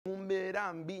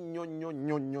mbeera mbi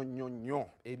nnyo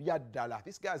ebyaddala.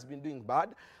 This guy has been doing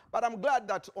bad, but I'm glad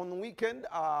that on the weekend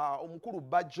omukulu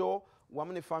Bajjo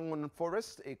wamu ne Fangon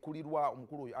Forest ekulirwa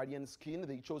omukulu Alien Skin,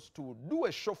 they chose to do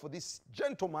a show for this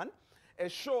gentleman, a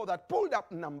show that pulled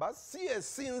up numbers. Si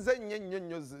esinze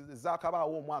nnyo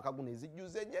zakabaawo omwaka guno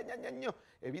ezijjuze nnyo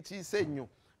ebitiise nnyo,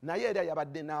 naye era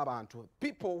yabadde n'abantu,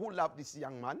 people who love this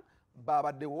young man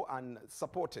babaddewo and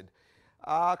supported.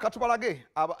 Katubalage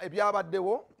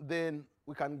ebyabaddewo, then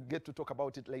we can get to talk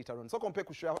about it later on. So kompe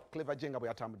kushya Clever Jenga bwe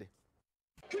yatambudde.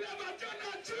 Clever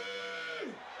Jenga!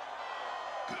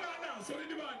 Come on now, so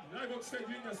the man, live on stage,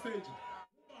 in your stage.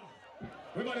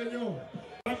 Everybody know.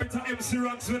 Better MC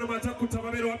Ranks when I'm at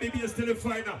BBS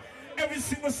Terefayina. Every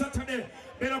single Saturday,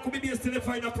 better ku BBS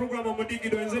Terefayina program on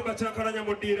Modigido and Zemba Chakaranya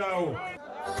Modirao.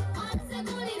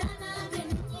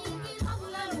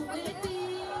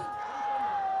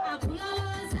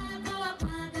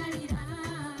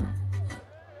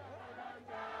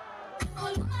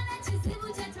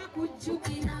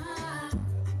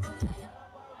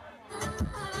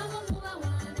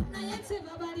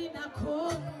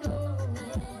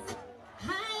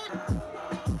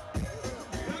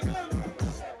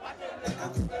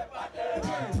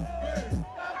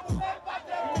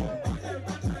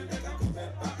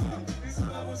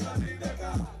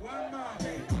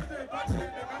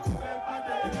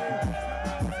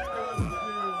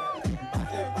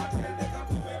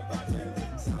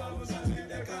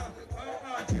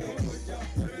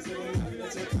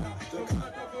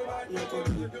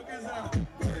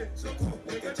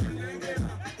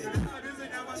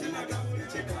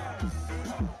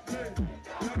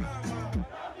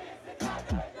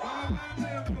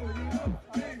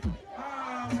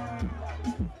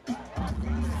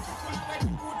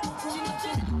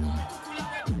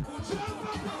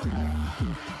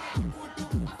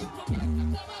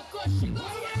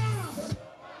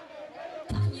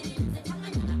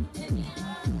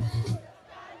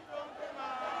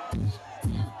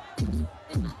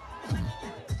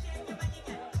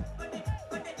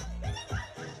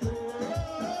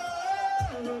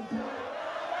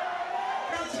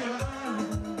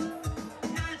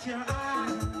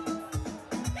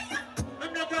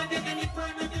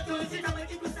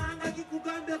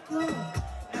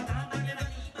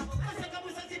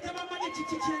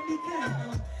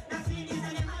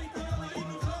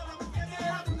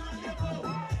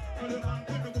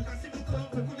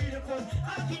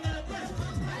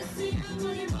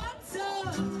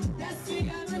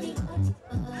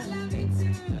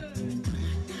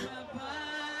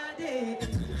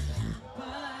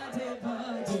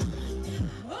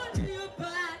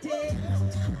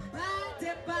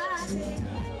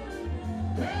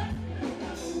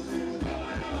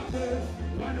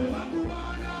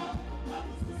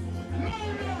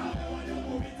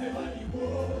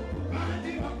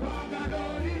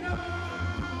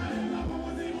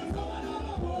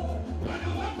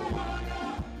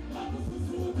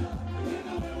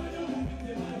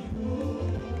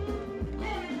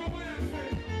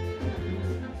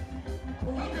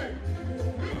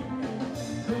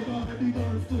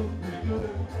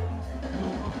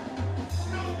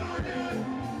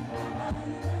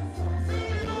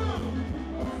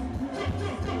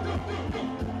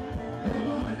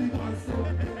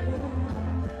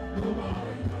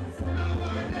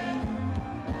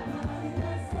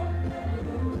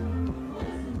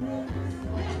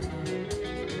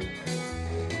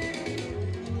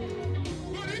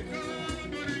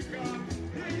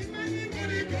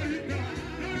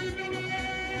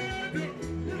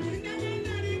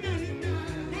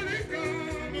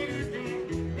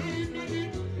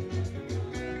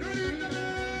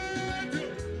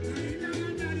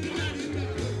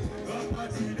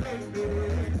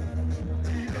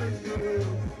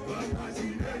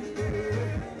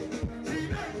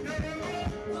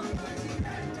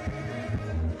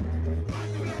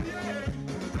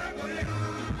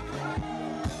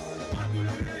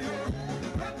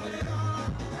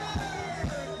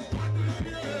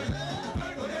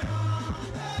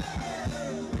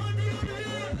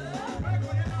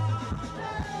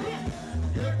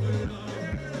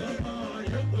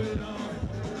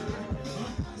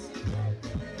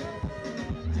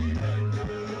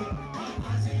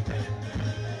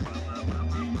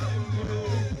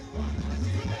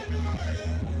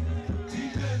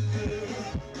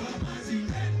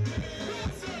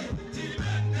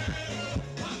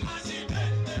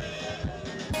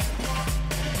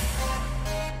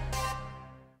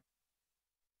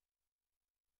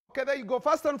 Okay, there you go.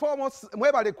 First and foremost,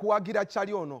 mwebale kuwagira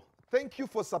chali ono. Thank you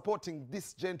for supporting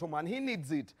this gentleman. He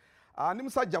needs it. Ni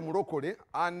musajja mulokole,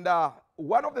 and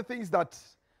one of the things that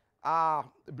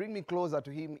bring me closer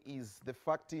to him is the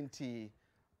fact nti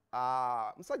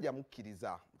musajja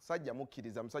mukkiriza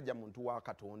musajja muntu wa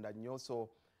Katonda nnyo. So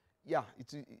yeah,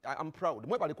 I'm proud.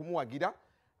 Mwebale kumuwagira.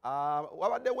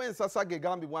 Wabaddewo ensasa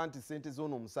gegambibwa nti sente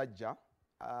z'ono omusajja.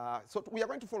 So we are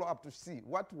going to follow up to see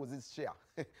what was his share.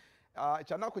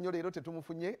 Kyanaku nnyo leero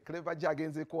tetumufunye Clever gye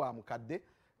agenzeeko amukadde,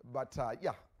 but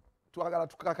yeah, twagala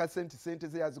tukakase nti sente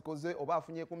ze yazikoze oba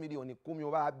afunyeeko miliyoni 10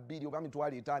 oba 2 oba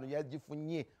mitwalo 5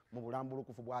 yagifunye mu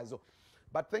bulambulukufu bwazo.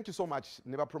 But thank you so much.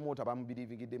 Never promote about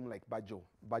believing in them like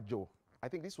Bajo. I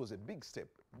think this was a big step.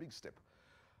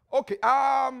 Okay.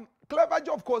 Clever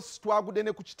Joe, of course, twagudde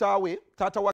ne ku kitaawe tata wa